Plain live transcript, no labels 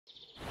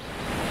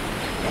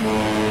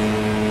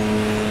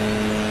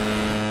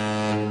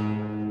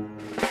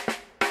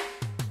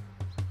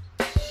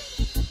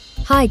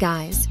Hi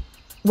guys,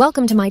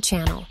 welcome to my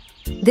channel.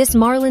 This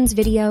Marlins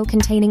video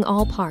containing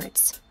all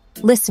parts: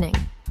 listening,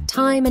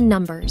 time and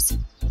numbers,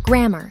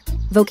 grammar,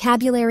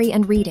 vocabulary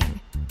and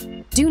reading.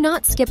 Do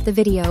not skip the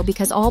video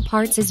because all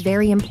parts is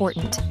very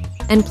important.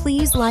 And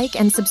please like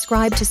and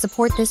subscribe to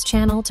support this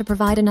channel to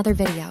provide another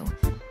video.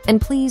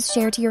 And please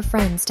share to your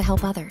friends to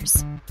help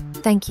others.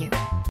 Thank you.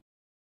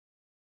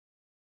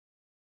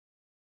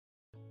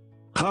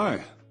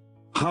 Hi,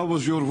 how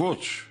was your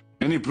watch?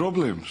 Any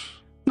problems?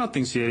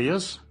 Nothing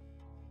serious.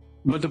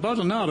 But about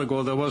an hour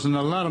ago there was an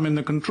alarm in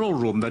the control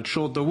room that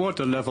showed the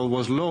water level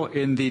was low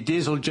in the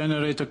diesel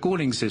generator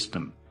cooling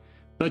system.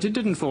 But it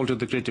didn't fall to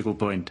the critical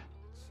point.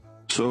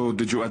 So,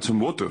 did you add some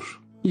water?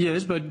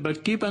 Yes,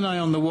 but keep an eye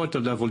on the water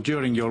level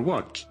during your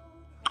watch.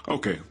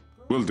 Okay,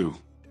 will do.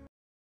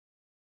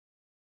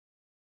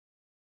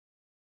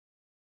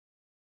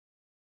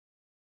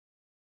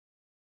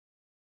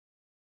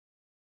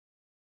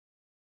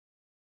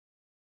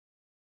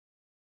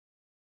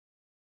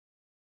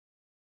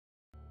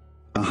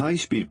 A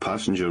high-speed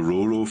passenger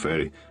ro-ro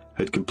ferry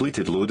had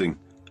completed loading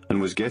and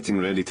was getting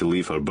ready to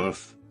leave her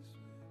berth.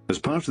 As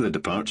part of the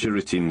departure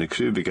routine, the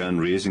crew began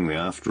raising the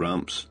aft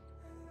ramps.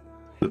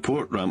 The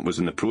port ramp was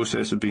in the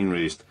process of being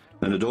raised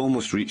and had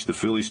almost reached the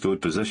fully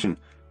stowed position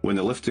when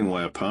the lifting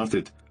wire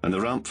parted and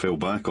the ramp fell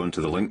back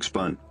onto the link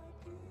span.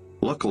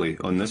 Luckily,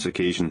 on this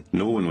occasion,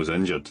 no one was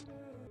injured.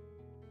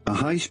 A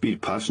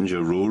high-speed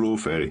passenger ro-ro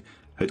ferry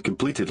had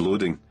completed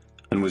loading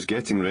and was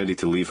getting ready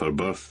to leave her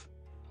berth.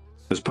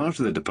 As part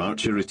of the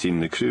departure routine,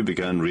 the crew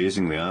began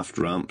raising the aft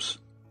ramps.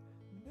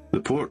 The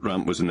port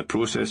ramp was in the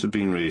process of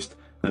being raised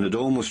and had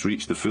almost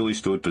reached the fully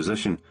stowed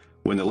position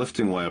when the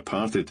lifting wire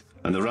parted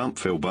and the ramp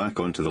fell back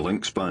onto the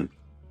link span.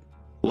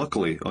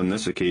 Luckily, on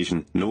this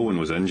occasion, no one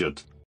was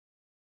injured.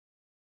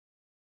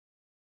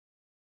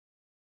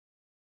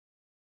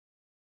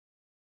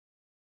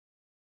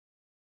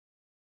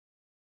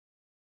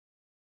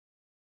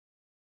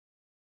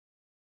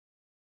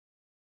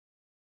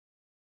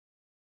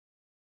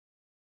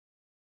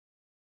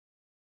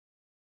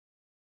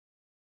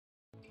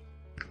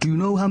 Do you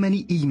know how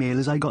many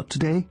emails I got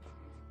today?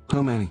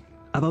 How many?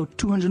 About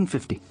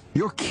 250.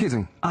 You're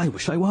kidding. I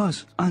wish I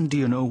was. And do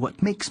you know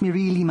what makes me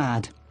really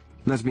mad?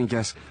 Let me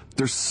guess.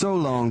 They're so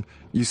long,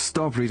 you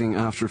stop reading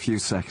after a few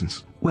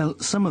seconds. Well,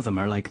 some of them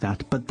are like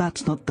that, but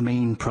that's not the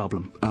main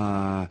problem.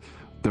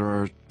 There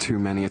are too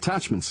many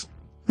attachments.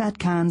 That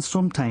can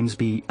sometimes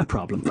be a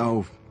problem.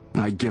 Oh,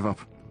 I give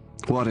up.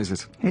 What is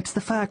it? It's the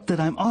fact that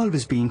I'm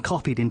always being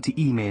copied into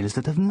emails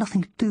that have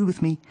nothing to do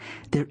with me.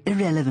 They're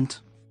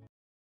irrelevant.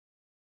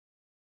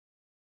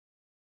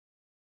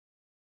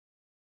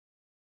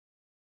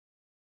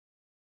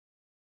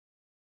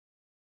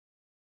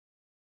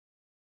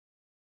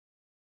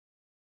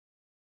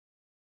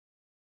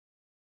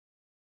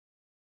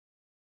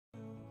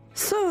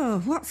 So,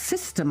 what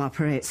system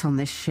operates on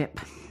this ship?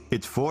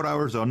 It's 4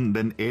 hours on,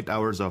 then 8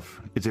 hours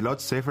off. It's a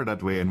lot safer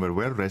that way and we're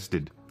well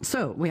rested.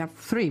 So, we have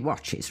 3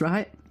 watches,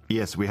 right?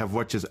 Yes, we have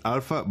watches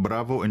Alpha,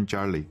 Bravo and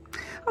Charlie.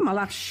 On my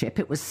last ship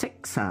it was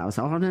 6 hours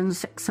on and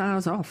 6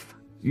 hours off.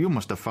 You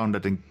must have found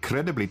that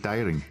incredibly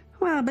tiring.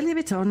 Well, believe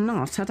it or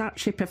not, I'd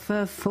actually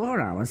prefer 4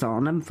 hours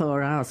on and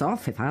 4 hours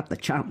off if I had the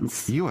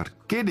chance. You are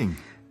kidding.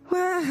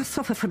 Well, I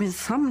suffer from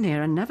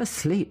insomnia and never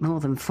sleep more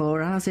than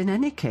 4 hours in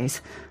any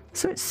case,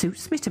 so it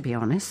suits me, to be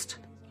honest.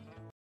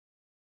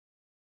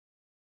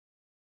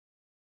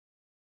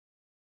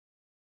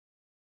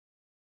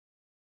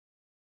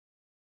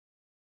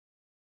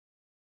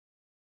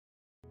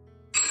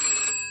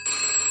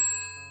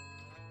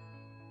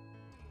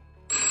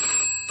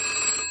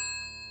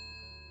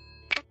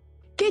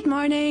 Good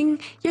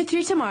morning. You're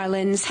through to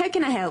Marlins. How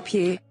can I help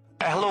you?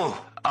 Hello.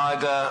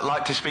 I'd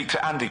like to speak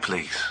to Andy,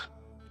 please.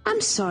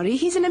 I'm sorry,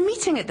 he's in a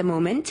meeting at the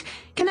moment.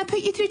 Can I put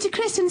you through to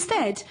Chris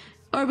instead?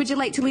 Or would you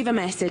like to leave a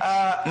message?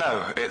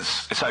 No,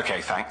 it's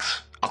okay,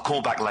 thanks. I'll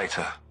call back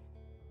later.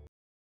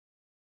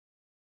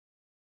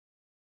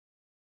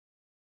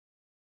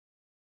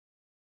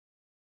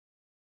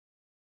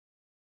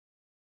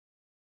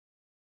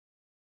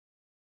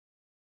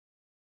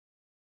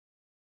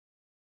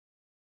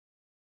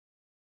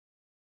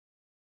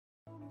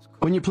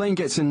 When your plane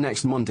gets in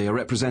next Monday, a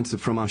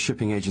representative from our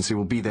shipping agency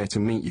will be there to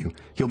meet you.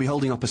 He'll be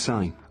holding up a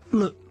sign.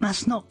 Look,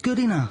 that's not good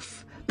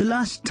enough. The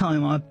last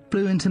time I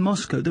flew into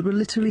Moscow, there were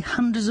literally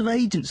hundreds of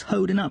agents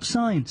holding up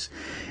signs.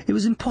 It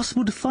was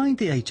impossible to find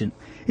the agent.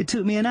 It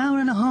took me an hour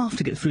and a half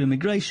to get through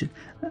immigration.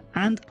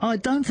 And I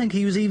don't think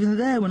he was even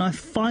there when I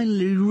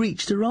finally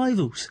reached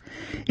arrivals.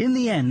 In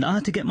the end, I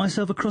had to get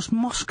myself across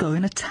Moscow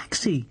in a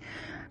taxi.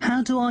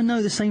 How do I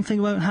know the same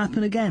thing won't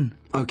happen again?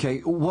 Okay,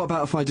 what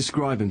about if I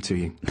describe him to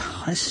you?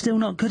 It's still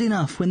not good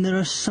enough when there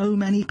are so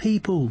many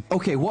people.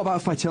 Okay, what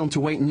about if I tell him to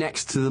wait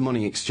next to the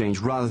money exchange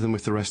rather than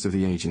with the rest of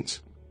the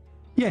agents?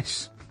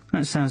 Yes,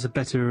 that sounds a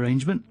better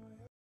arrangement.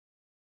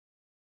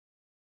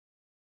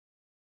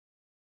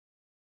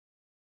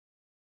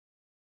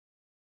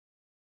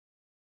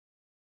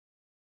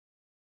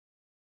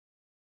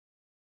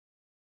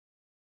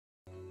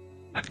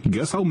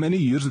 Guess how many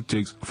years it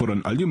takes for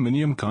an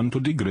aluminium can to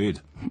degrade?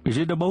 Is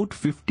it about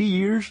 50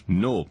 years?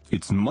 No,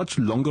 it's much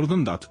longer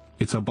than that.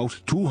 It's about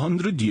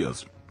 200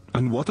 years.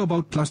 And what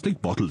about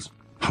plastic bottles?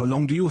 How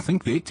long do you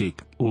think they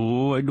take?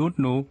 Oh, I don't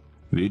know.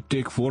 They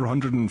take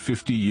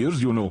 450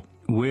 years, you know.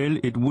 Well,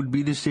 it would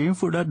be the same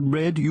for that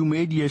bread you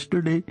made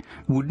yesterday,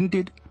 wouldn't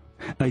it?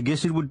 I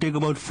guess it would take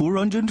about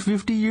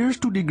 450 years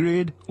to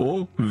degrade.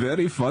 Oh,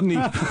 very funny.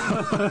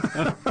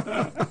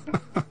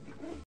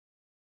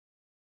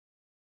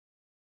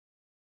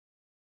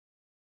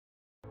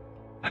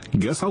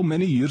 Guess how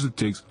many years it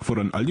takes for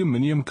an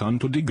aluminium can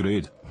to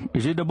degrade?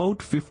 Is it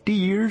about 50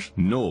 years?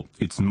 No,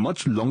 it's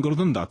much longer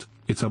than that.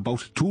 It's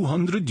about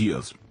 200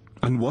 years.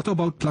 And what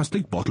about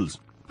plastic bottles?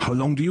 How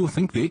long do you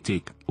think they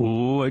take?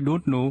 Oh, I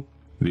don't know.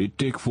 They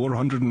take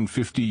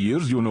 450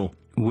 years, you know.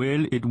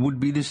 Well, it would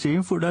be the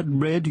same for that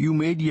bread you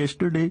made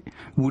yesterday,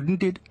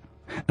 wouldn't it?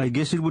 I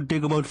guess it would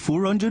take about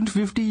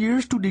 450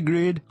 years to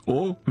degrade.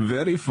 Oh,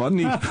 very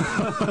funny.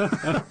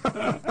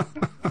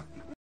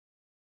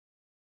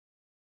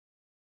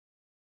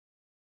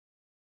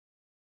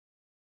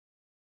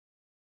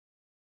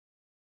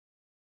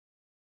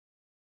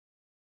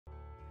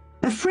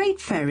 A freight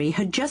ferry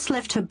had just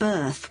left her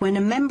berth when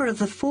a member of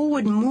the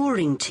forward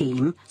mooring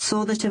team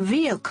saw that a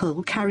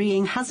vehicle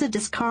carrying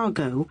hazardous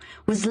cargo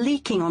was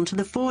leaking onto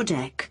the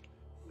foredeck.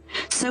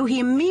 So he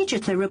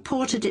immediately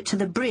reported it to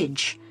the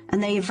bridge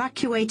and they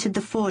evacuated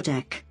the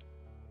foredeck.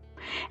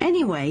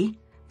 Anyway,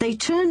 they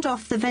turned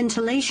off the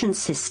ventilation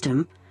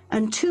system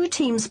and 2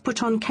 teams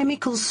put on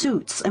chemical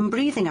suits and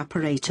breathing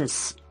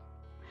apparatus.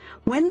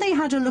 When they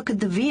had a look at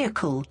the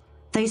vehicle,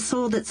 they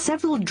saw that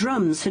several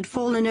drums had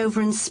fallen over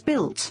and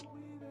spilt.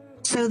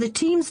 So the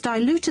teams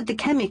diluted the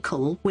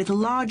chemical with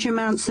large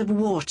amounts of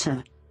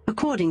water,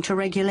 according to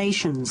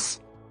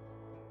regulations.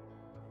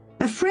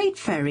 A freight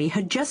ferry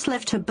had just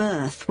left her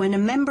berth when a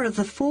member of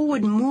the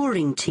forward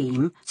mooring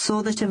team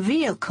saw that a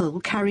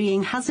vehicle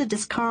carrying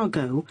hazardous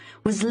cargo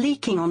was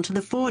leaking onto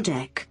the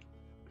foredeck.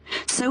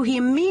 So he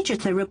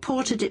immediately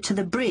reported it to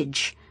the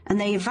bridge and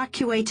they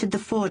evacuated the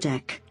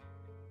foredeck.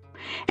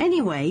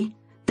 Anyway,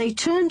 they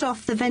turned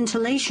off the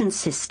ventilation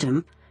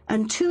system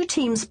and 2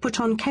 teams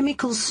put on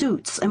chemical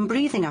suits and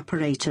breathing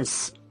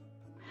apparatus.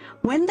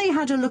 When they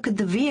had a look at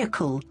the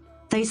vehicle,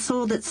 they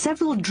saw that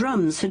several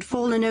drums had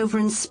fallen over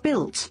and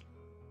spilt.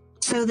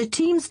 So the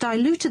teams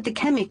diluted the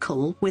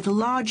chemical with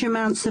large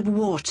amounts of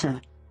water,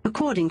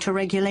 according to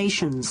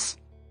regulations.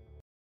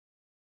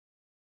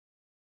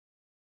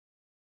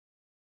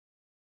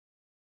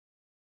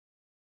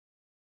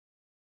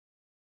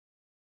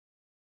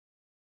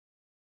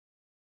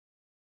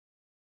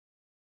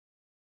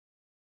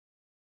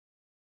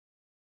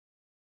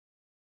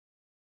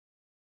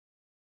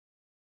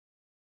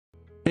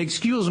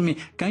 Excuse me,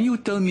 can you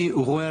tell me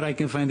where I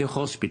can find a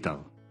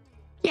hospital?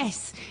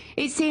 Yes,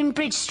 it's in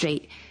Bridge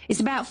Street.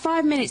 It's about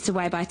 5 minutes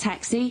away by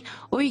taxi,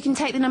 or you can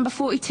take the number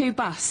 42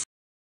 bus.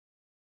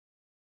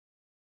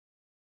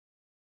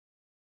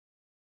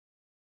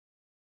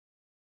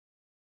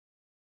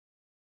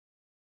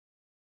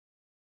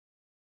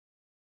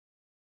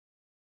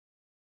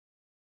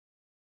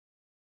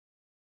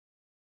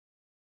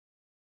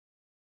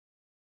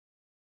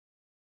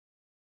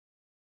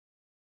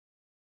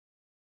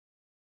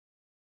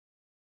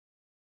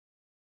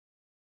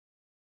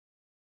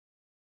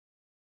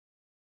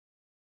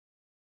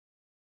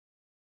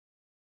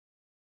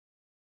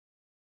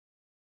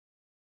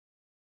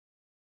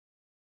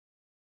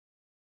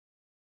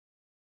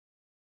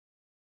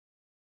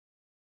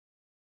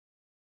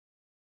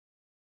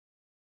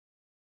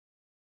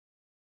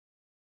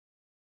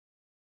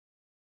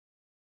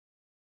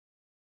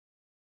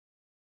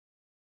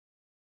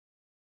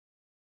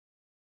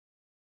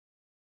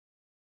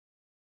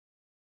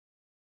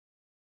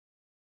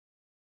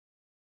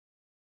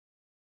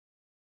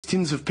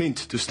 Tins of paint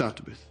to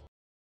start with.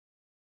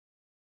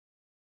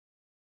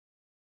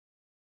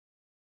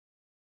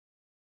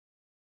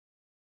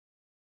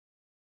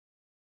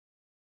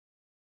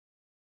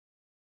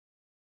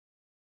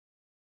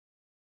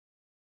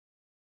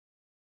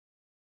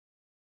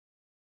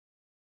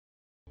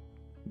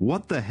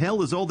 What the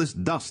hell is all this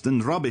dust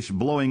and rubbish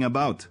blowing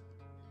about?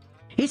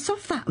 It's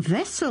off that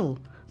vessel,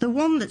 the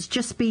one that's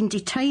just been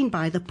detained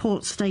by the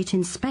Port State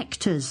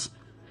inspectors.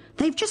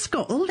 They've just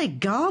got all their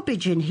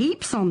garbage in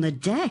heaps on the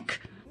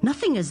deck.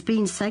 Nothing has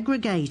been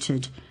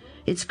segregated.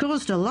 It's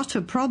caused a lot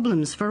of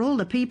problems for all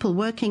the people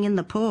working in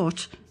the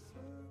port.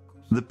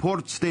 The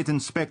Port State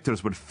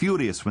inspectors were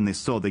furious when they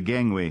saw the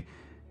gangway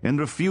and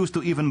refused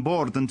to even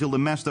board until the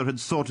master had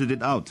sorted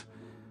it out.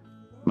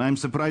 I'm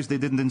surprised they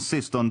didn't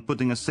insist on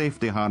putting a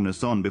safety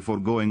harness on before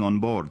going on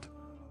board.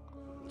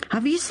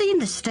 Have you seen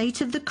the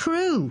state of the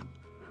crew?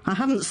 I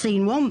haven't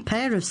seen one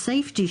pair of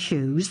safety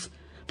shoes.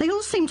 They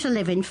all seem to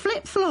live in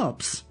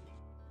flip-flops.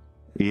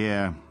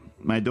 Yeah,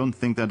 I don't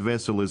think that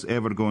vessel is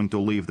ever going to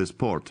leave this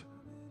port.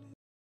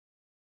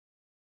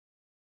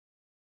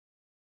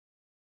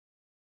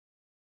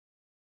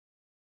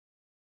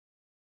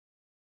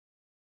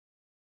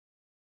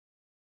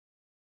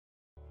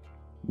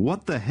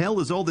 What the hell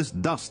is all this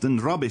dust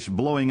and rubbish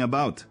blowing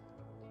about?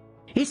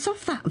 It's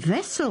off that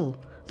vessel,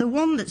 the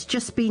one that's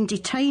just been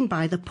detained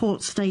by the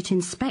Port State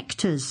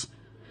inspectors.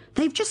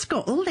 They've just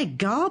got all their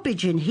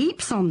garbage in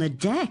heaps on the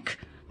deck.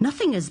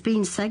 Nothing has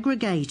been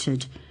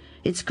segregated.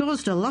 It's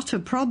caused a lot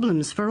of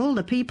problems for all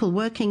the people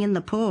working in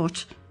the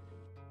port.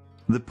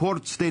 The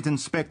Port State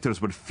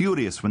inspectors were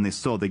furious when they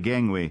saw the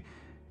gangway,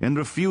 and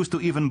refused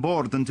to even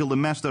board until the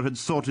master had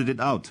sorted it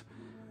out.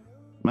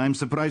 I'm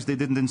surprised they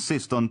didn't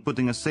insist on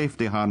putting a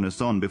safety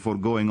harness on before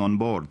going on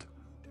board.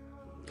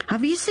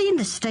 Have you seen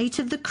the state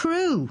of the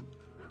crew?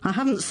 I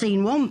haven't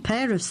seen one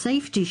pair of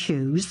safety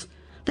shoes.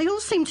 They all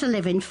seem to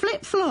live in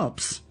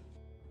flip-flops.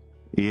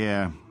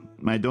 Yeah,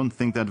 I don't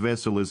think that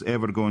vessel is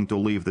ever going to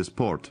leave this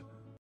port.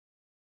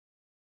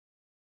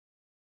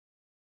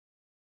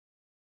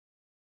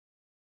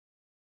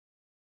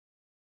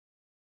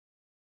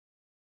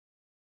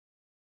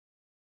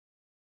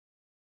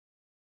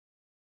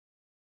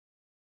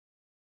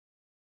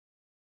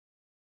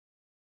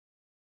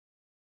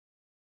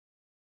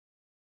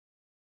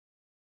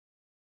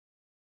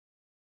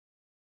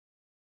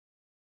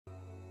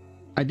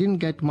 I didn't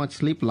get much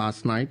sleep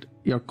last night.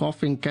 Your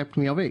coughing kept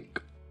me awake.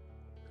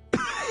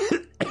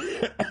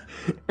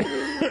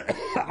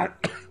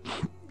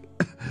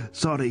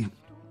 Sorry,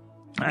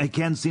 I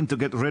can't seem to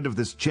get rid of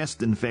this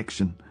chest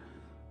infection.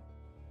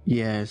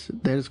 Yes,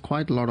 there is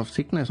quite a lot of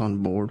sickness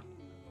on board.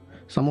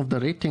 Some of the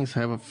ratings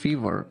have a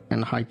fever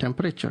and high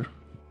temperature.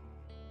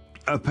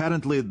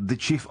 Apparently, the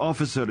chief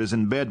officer is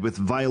in bed with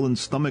violent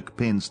stomach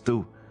pains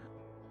too.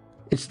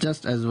 It's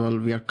just as well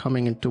we are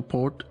coming into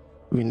port.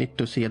 We need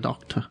to see a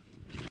doctor.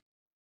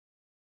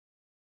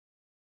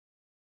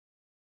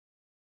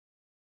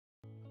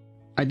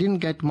 I didn't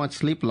get much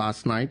sleep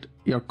last night.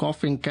 Your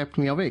coughing kept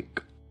me awake.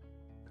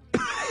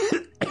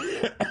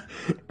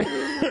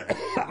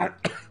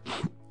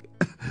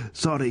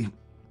 Sorry,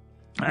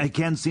 I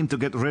can't seem to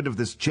get rid of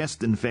this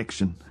chest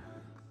infection.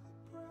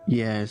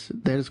 Yes,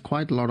 there is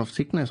quite a lot of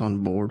sickness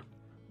on board.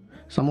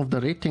 Some of the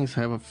ratings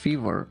have a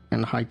fever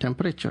and high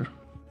temperature.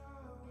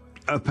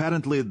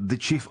 Apparently, the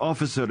chief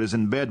officer is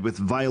in bed with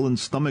violent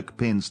stomach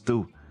pains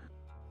too.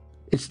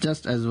 It's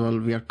just as well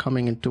we are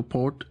coming into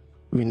port.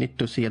 We need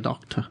to see a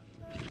doctor.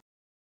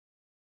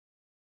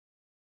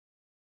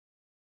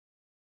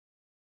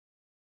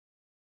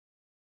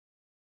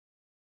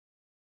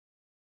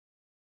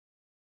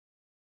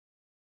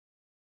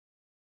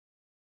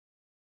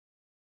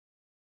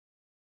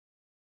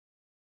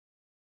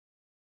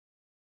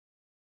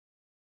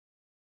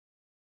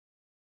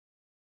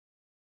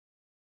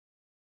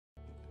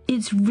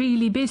 It's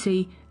really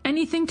busy.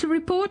 Anything to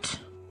report?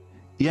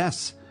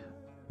 Yes.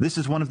 This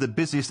is one of the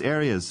busiest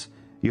areas.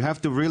 You have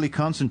to really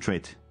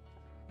concentrate.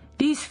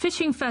 These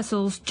fishing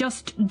vessels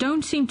just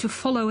don't seem to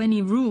follow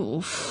any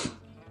rules.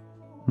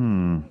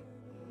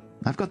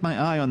 I've got my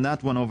eye on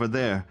that one over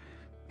there.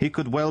 He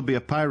could well be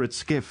a pirate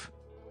skiff.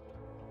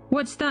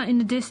 What's that in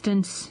the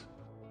distance?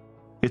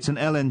 It's an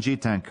LNG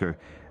tanker.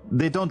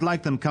 They don't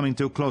like them coming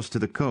too close to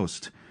the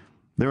coast.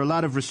 There are a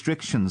lot of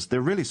restrictions.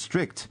 They're really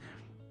strict.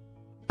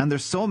 And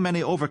there's so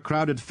many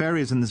overcrowded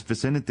ferries in this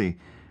vicinity.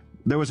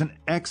 There was an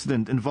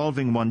accident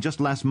involving one just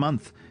last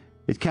month.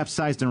 It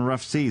capsized in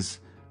rough seas.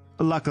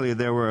 Luckily,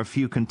 there were a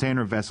few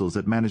container vessels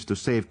that managed to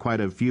save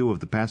quite a few of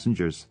the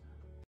passengers.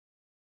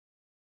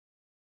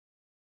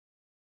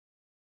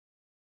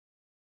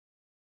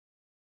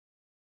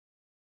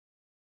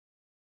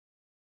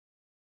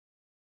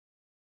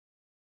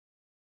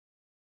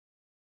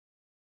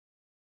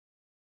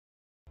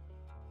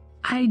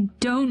 I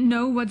don't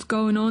know what's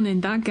going on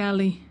in that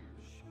galley.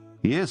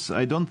 Yes,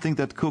 I don't think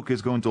that cook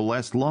is going to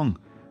last long.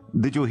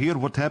 Did you hear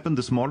what happened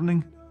this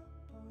morning?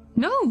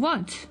 No,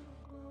 what?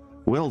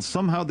 Well,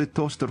 somehow the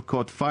toaster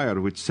caught fire,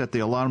 which set the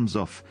alarms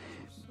off.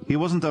 He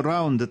wasn't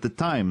around at the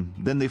time.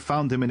 Then they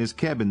found him in his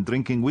cabin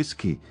drinking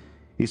whiskey.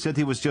 He said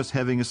he was just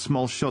having a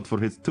small shot for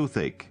his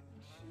toothache.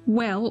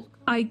 Well,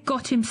 I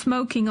got him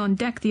smoking on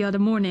deck the other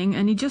morning,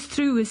 and he just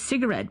threw his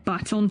cigarette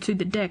butt onto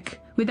the deck,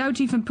 without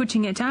even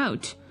putting it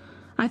out.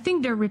 I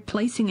think they're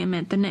replacing him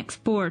at the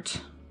next port.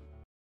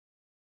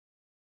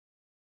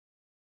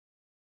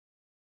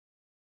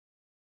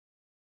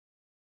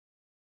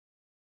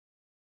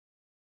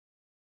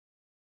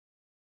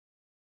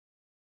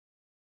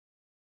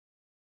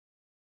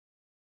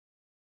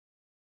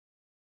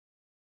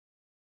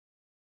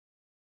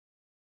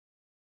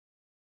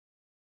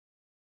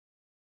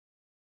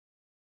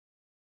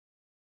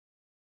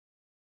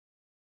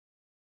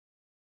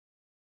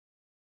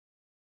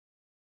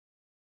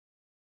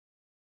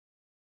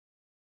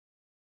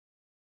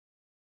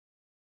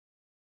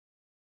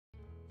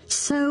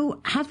 So,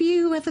 have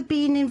you ever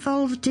been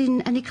involved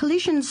in any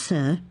collisions,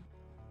 sir?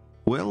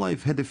 Well,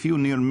 I've had a few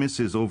near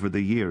misses over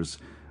the years,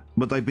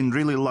 but I've been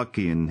really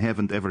lucky and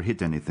haven't ever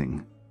hit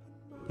anything.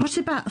 What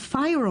about a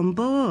fire on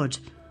board?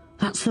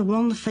 That's the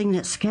one thing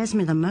that scares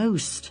me the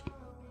most.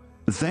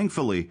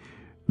 Thankfully,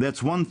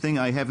 that's one thing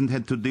I haven't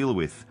had to deal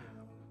with.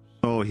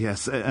 Oh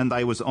yes, and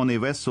I was on a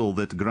vessel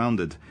that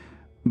grounded,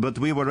 but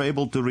we were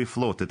able to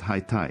refloat at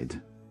high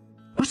tide.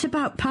 What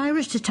about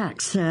pirate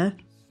attacks, sir?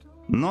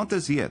 Not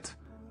as yet.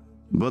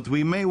 But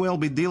we may well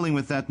be dealing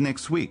with that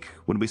next week,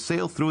 when we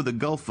sail through the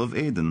Gulf of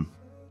Aden.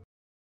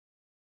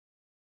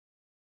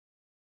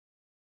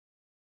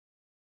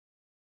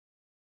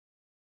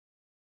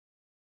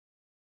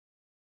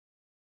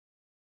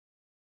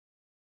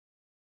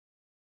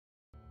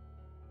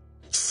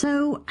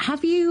 So,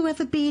 have you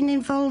ever been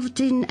involved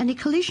in any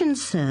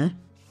collisions, sir?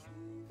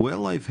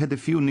 Well, I've had a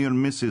few near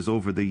misses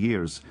over the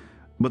years,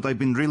 but I've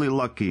been really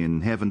lucky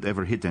and haven't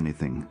ever hit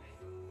anything.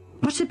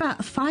 What about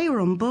a fire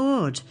on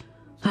board?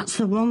 That's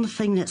the one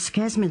thing that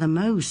scares me the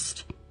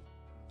most.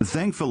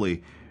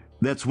 Thankfully,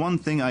 that's one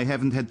thing I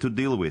haven't had to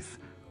deal with.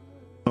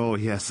 Oh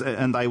yes,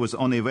 and I was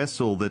on a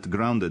vessel that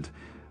grounded,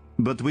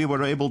 but we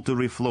were able to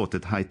refloat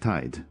at high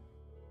tide.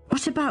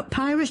 What about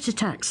pirate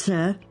attacks,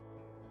 sir?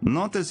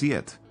 Not as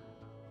yet,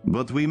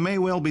 but we may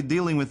well be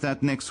dealing with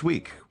that next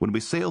week, when we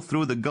sail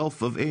through the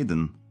Gulf of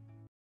Aden.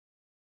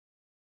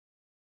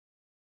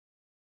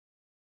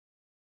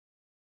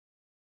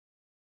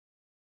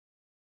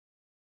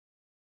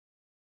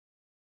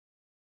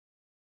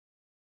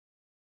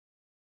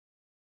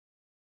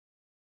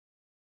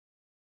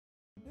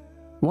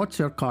 What's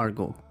your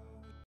cargo?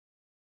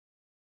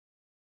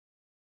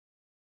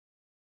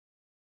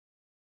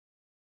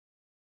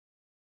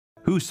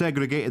 Who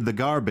segregated the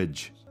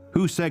garbage?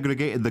 Who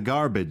segregated the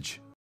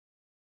garbage?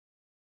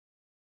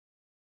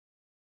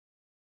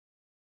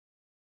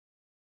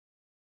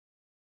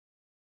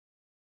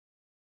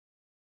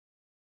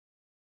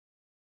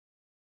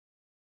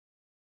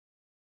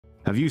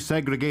 Have you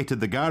segregated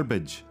the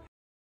garbage?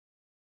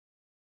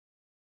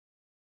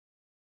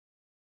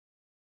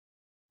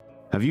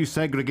 Have you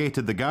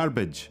segregated the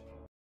garbage?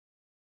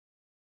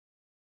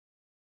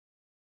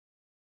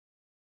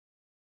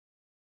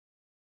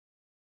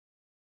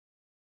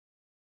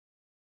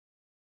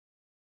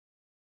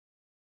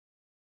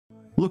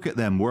 Look at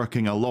them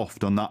working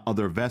aloft on that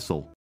other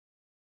vessel.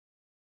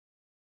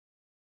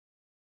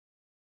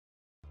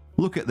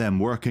 Look at them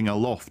working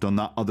aloft on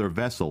that other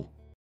vessel.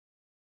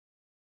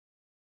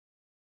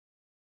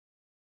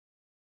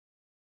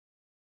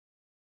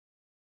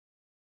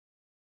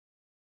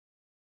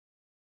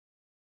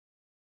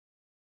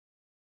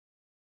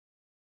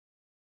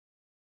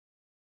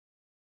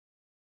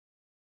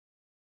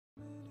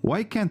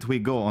 Why can't we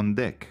go on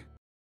deck?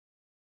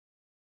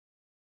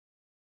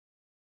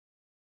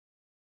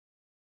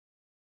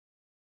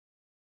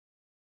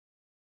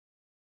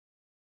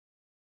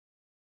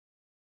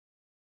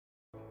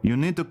 You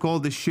need to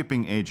call the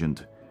shipping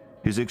agent.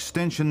 His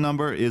extension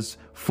number is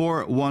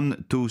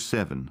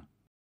 4127.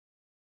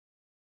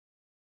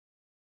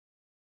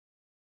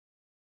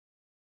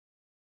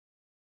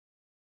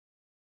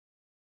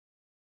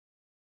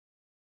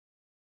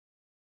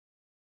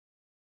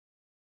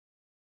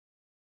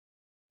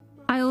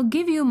 I'll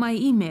give you my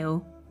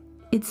email.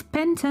 It's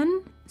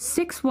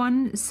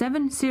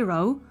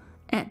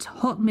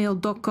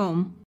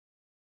penton6170@hotmail.com.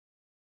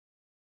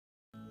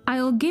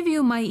 I'll give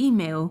you my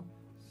email.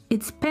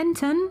 It's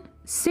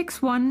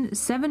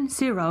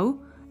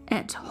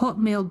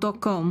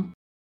penton6170@hotmail.com.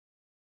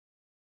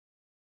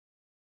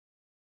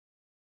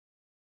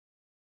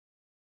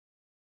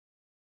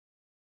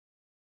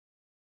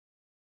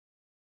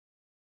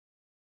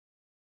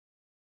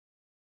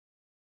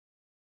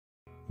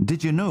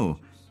 Did you know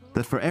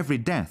that for every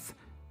death,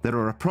 there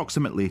are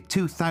approximately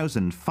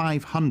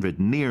 2,500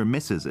 near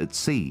misses at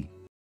sea?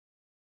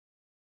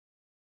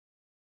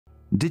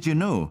 Did you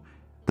know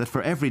that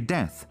for every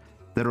death,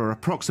 there are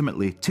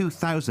approximately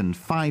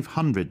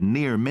 2,500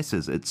 near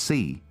misses at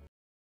sea?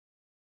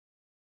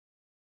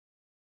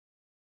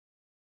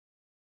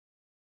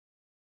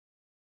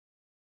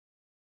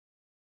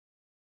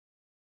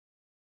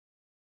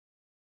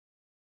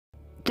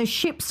 The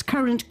ship's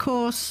current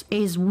course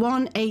is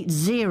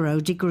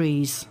 180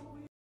 degrees.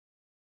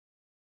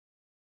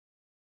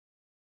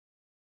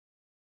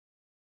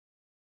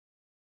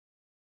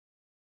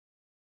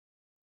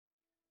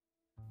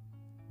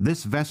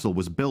 This vessel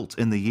was built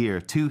in the year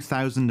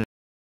 2000.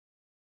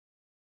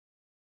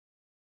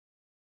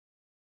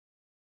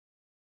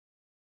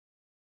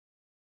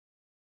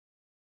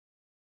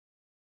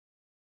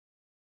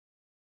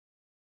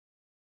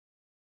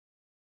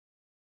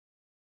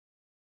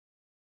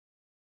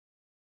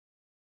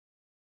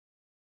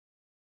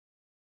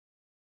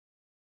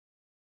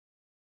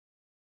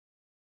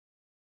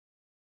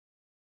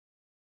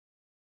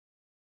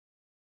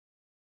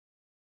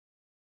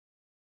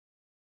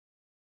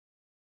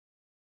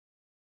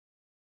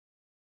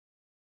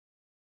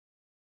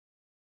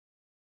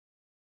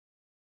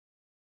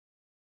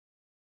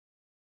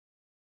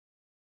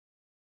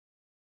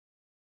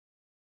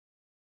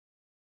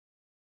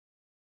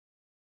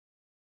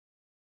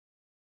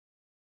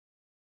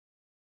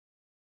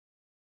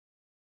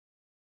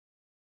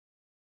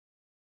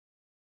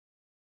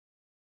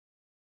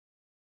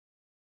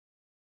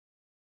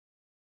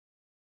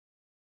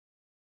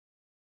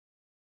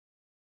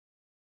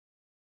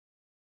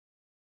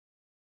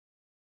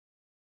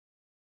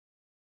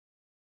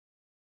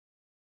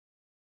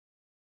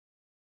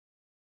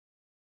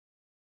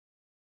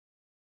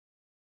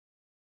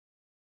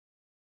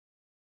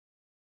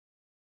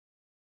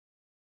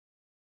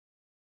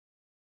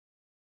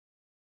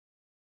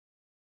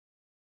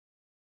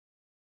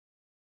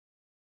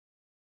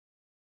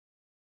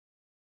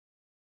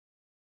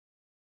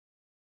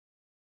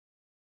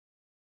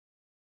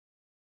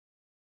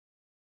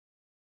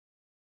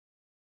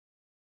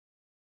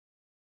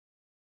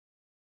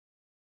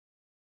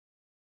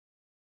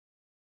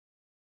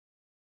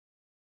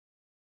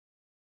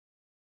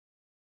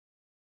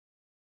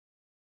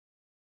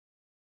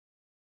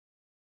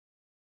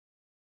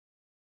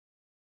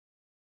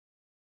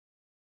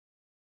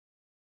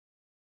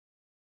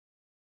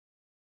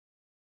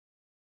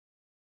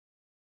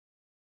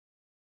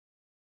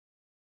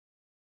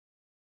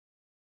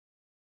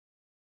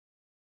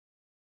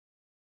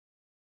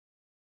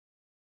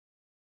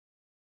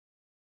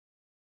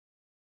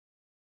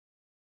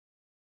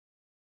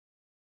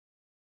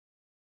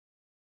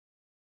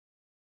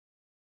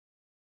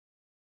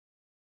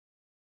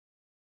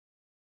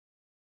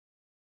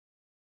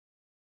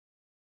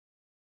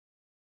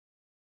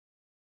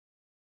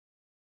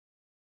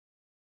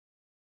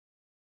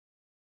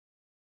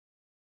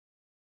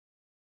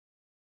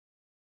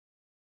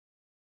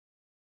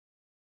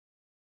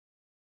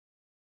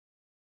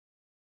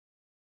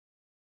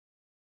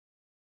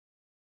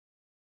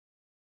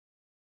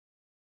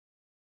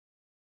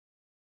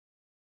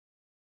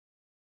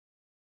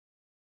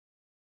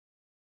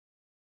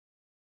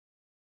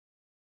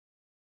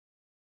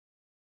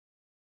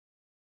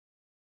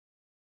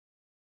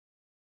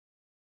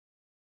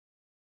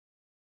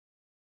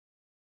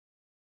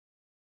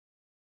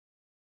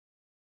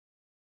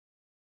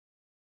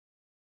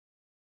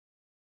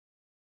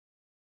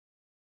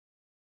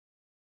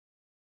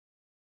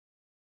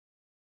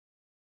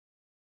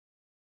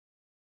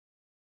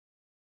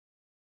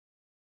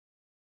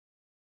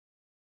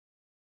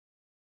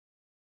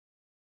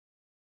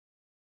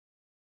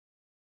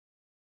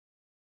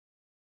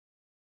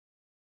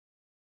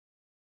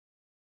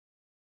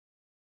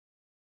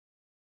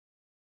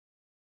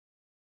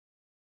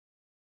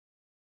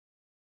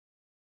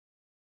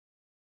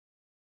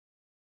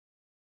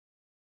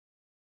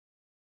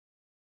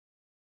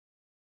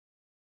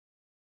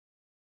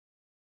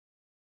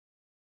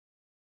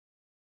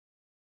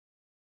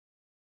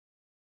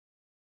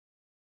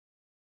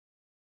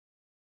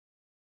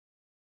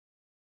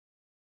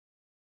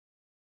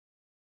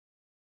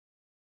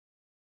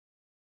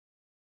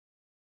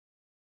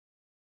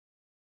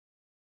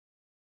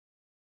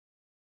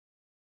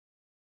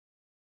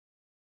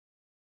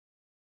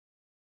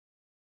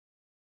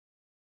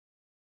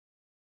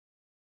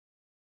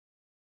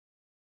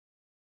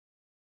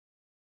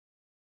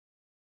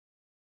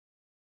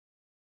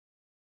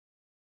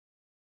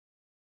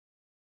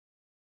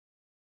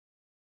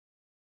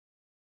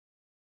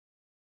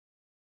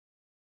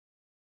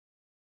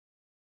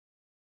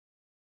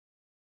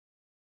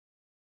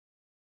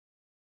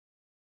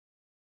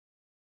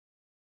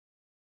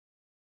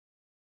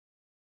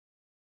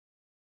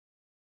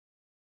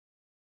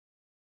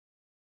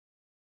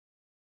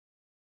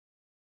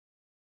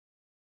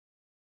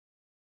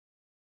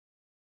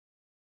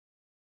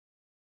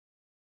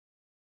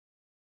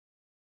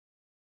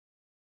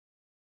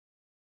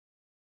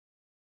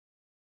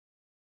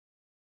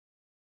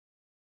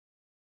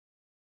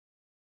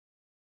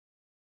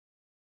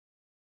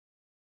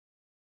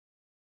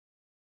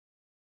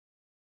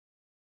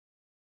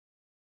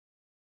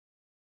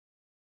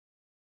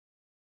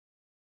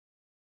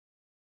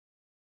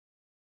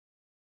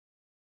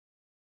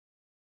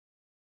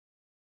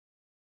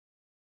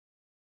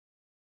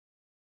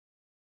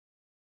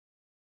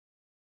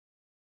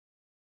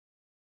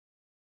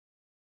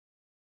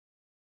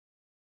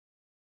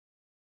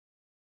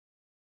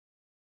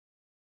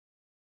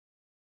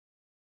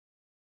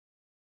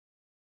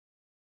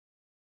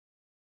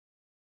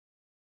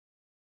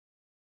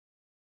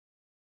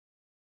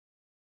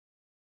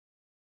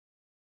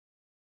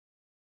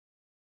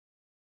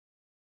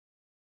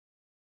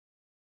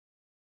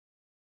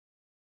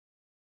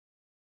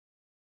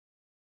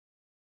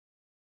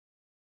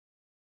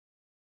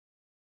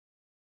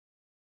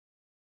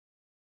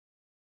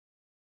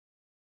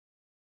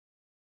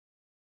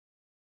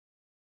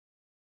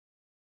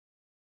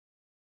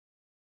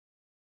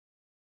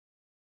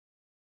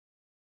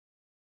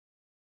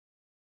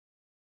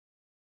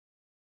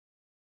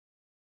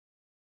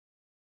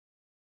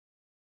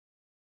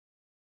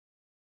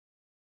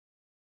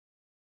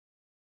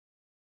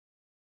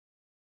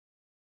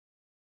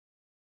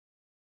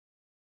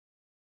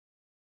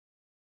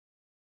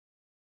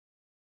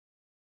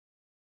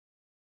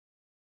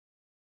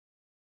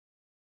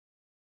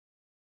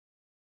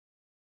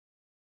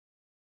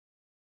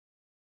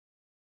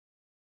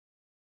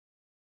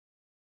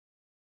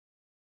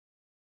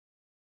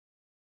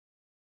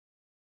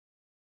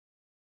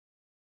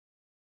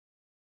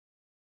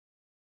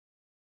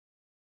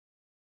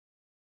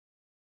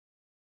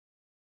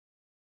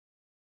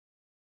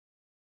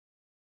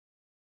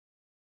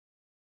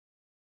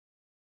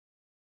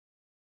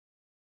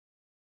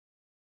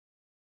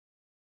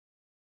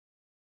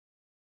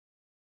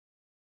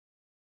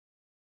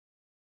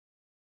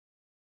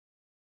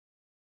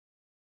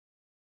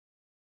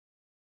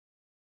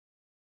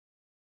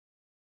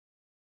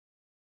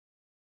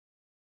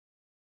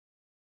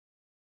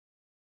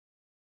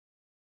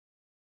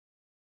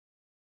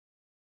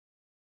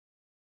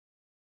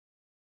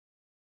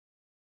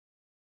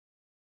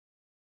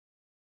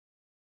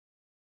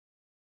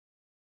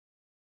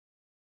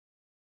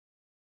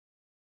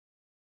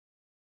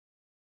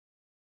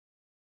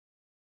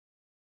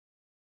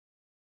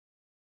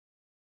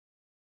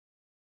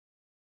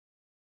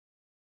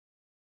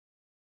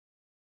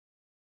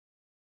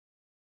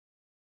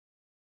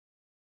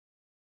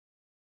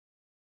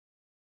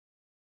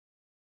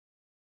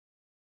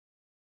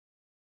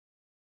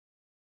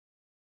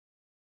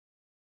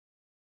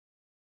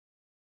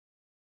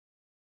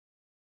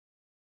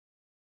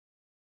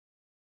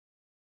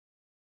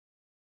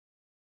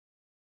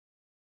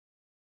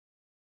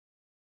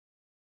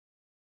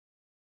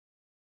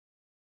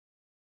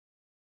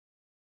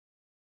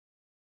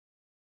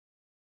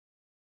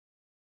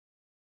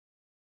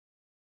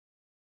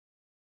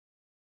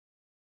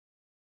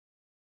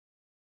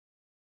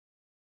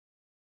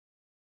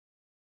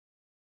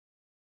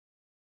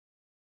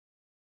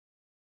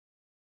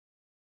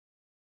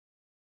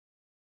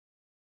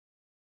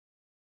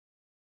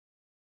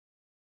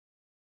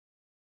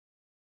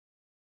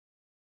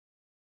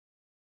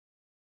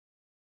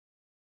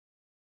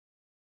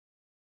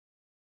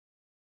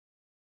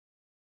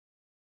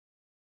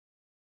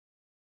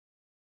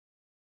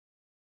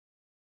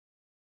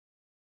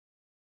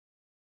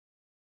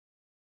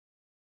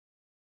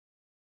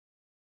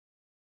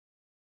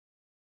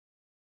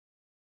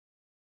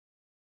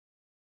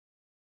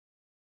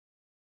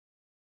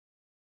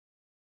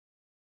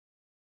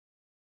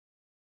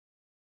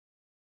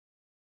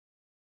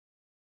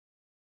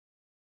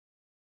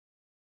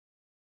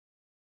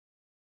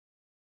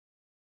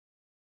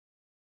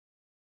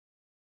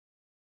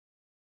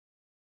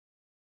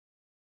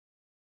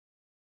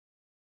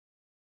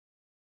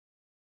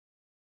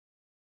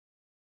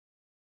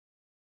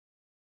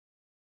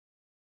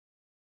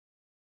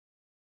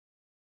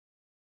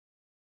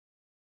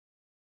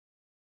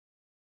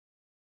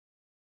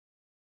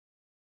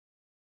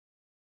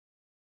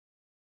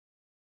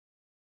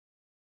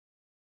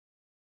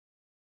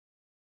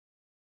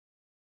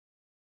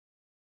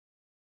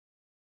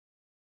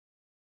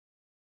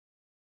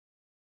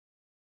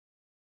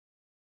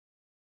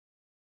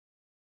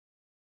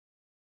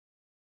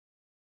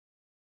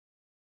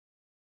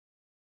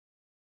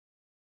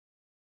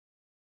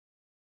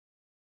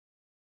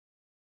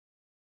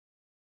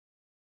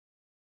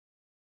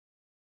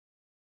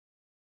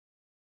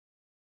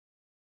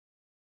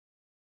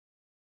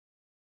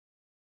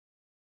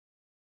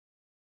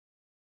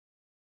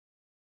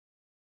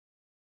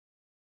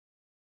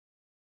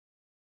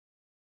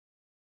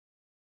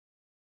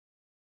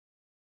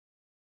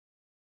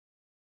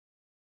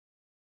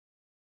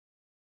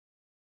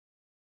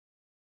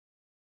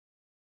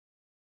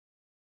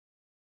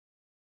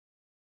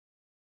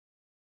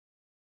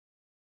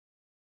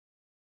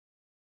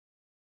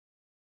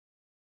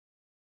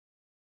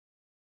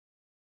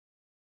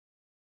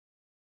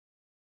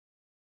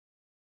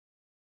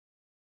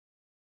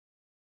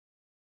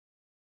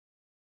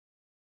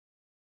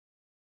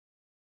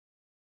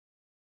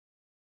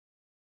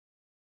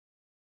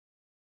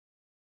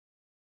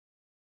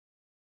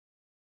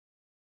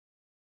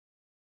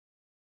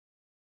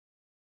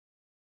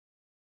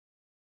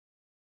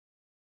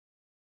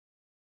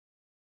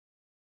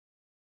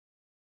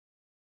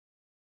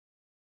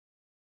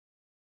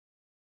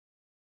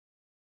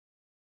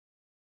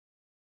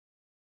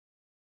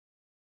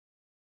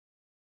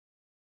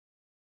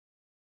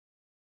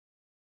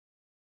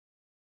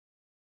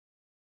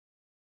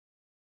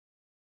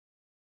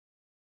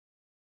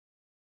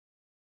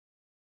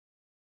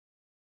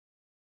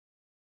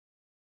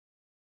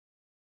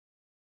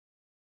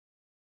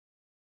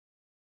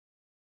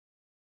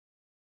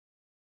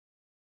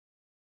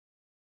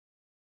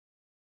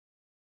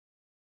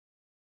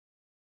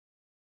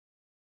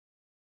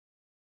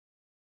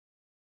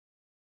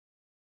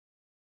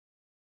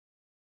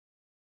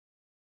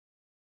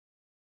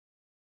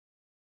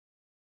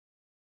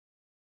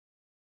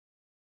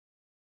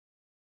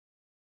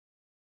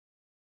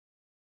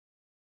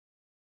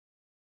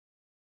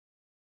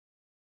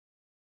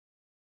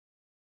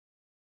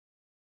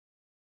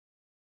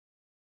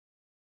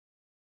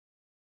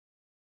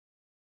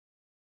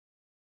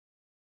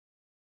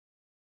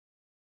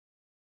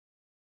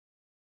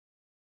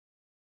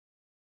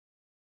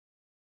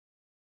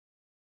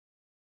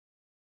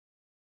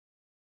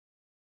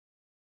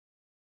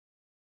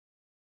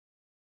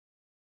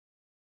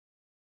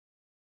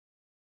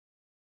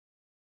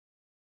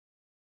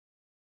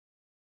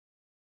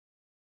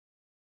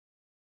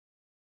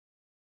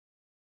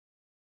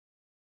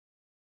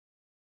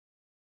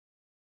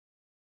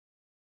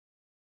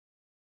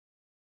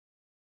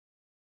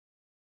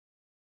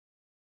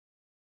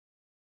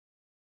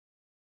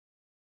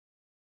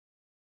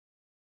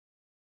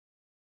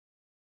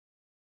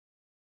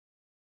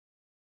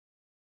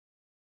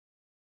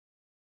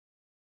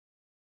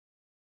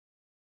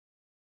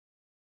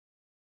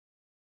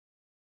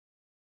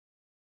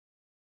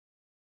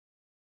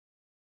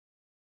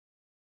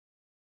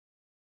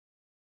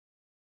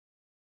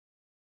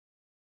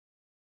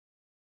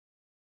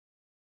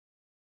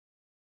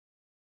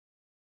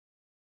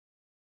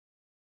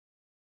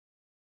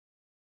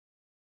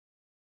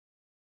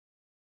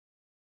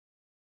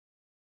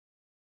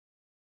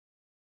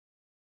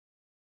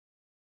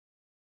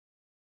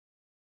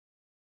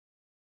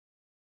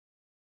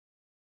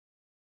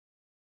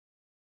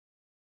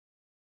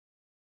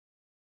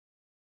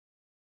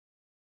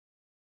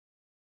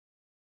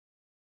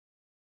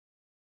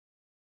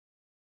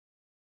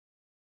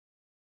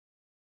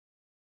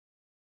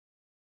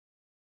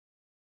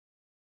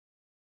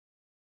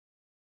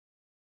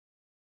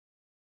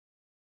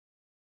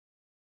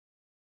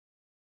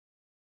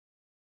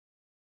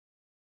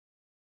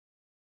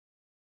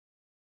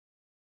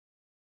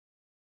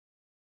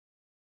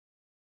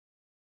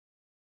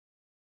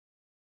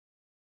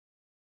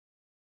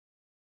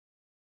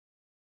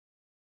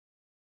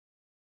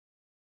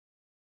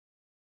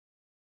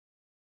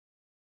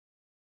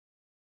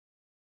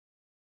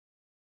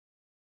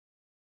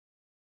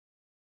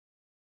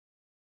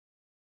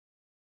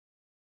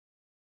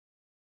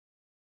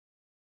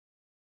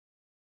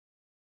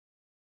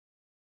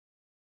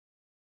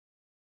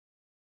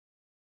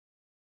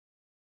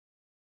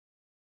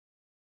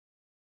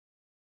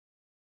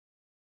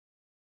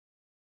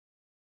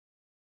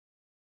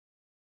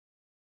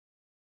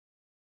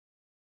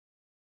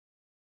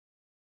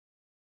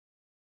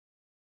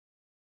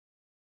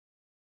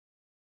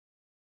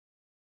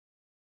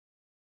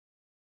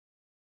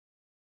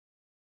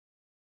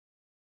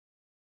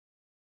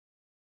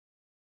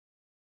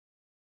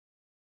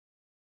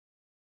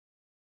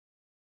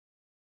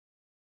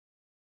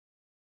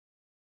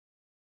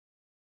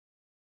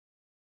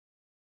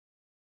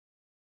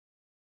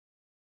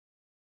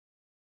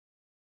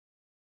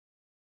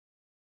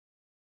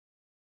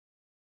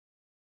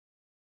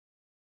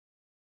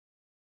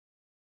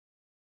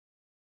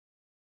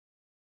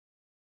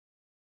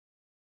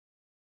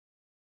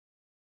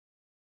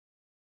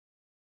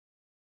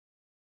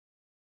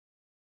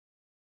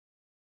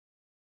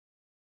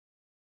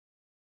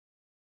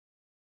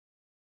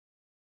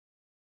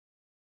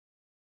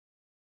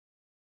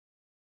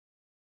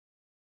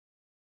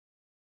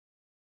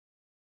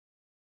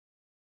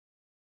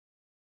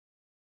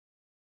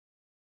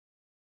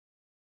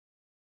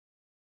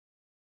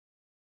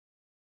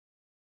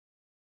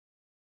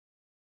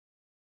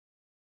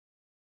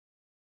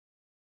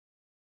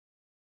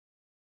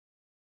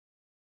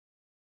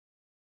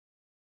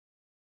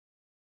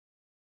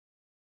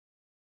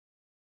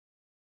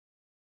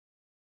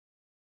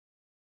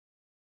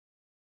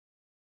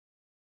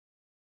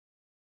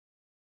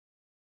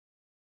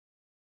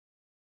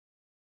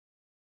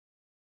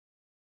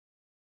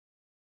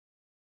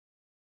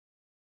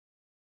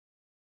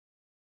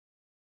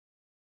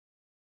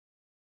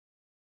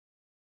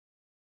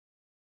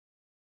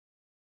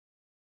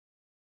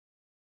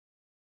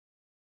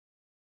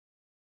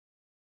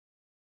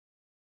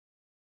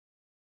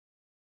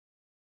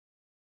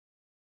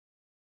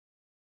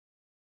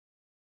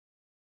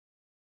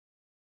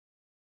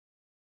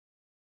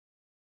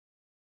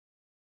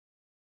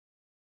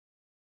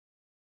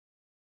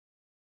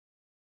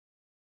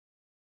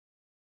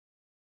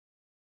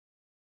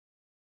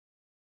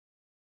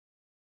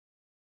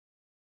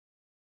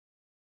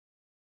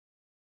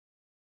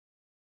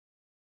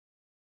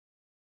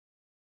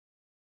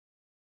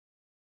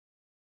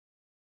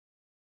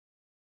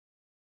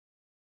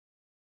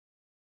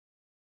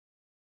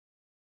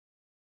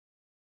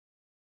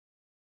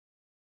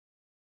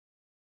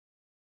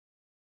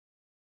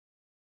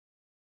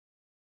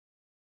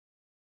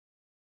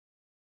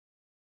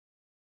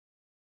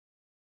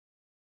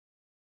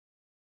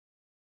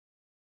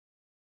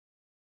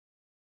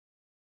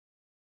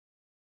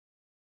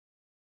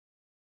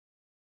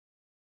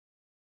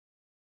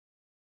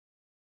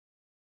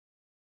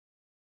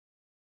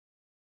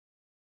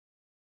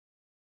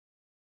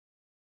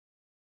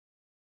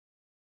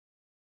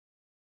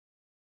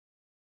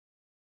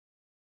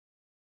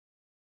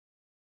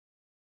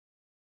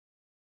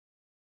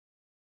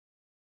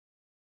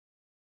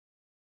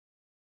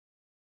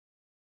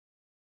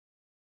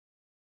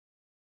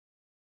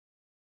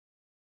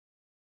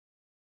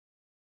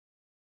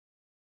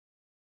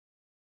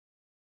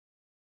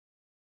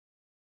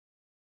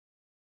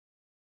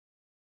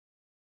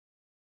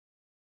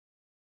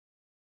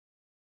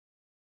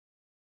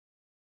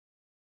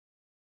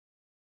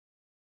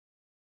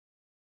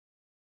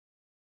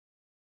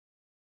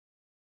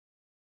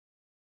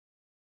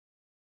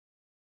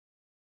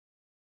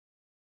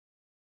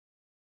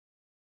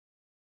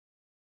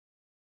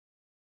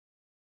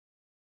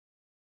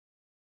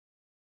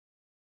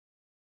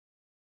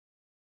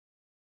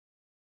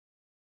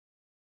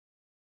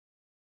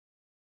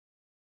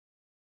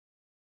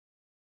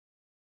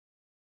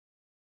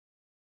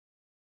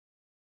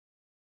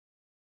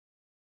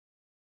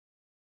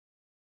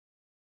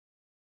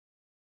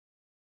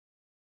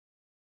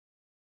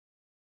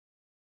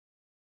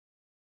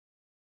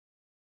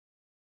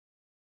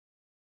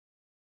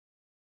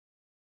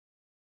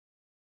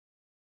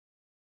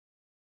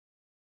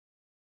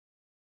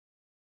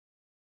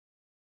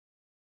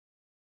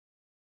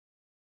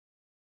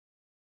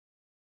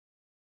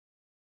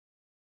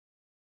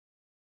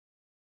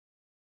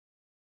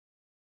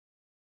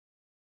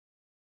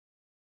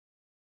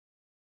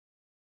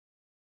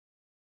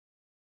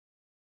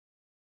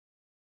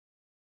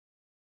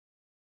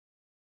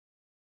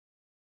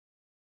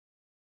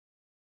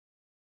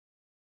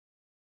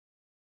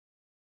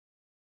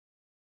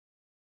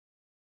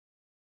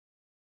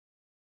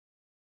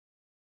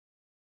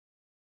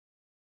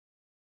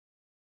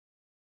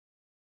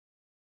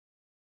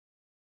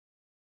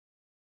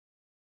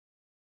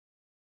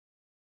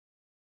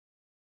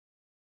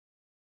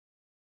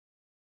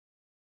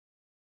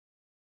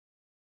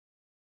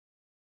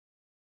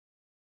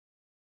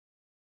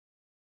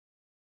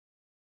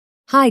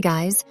 Hi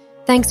guys,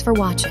 thanks for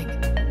watching.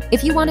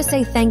 If you want to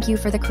say thank you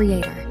for the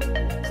creator,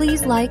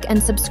 please like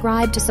and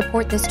subscribe to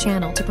support this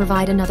channel to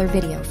provide another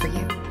video for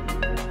you.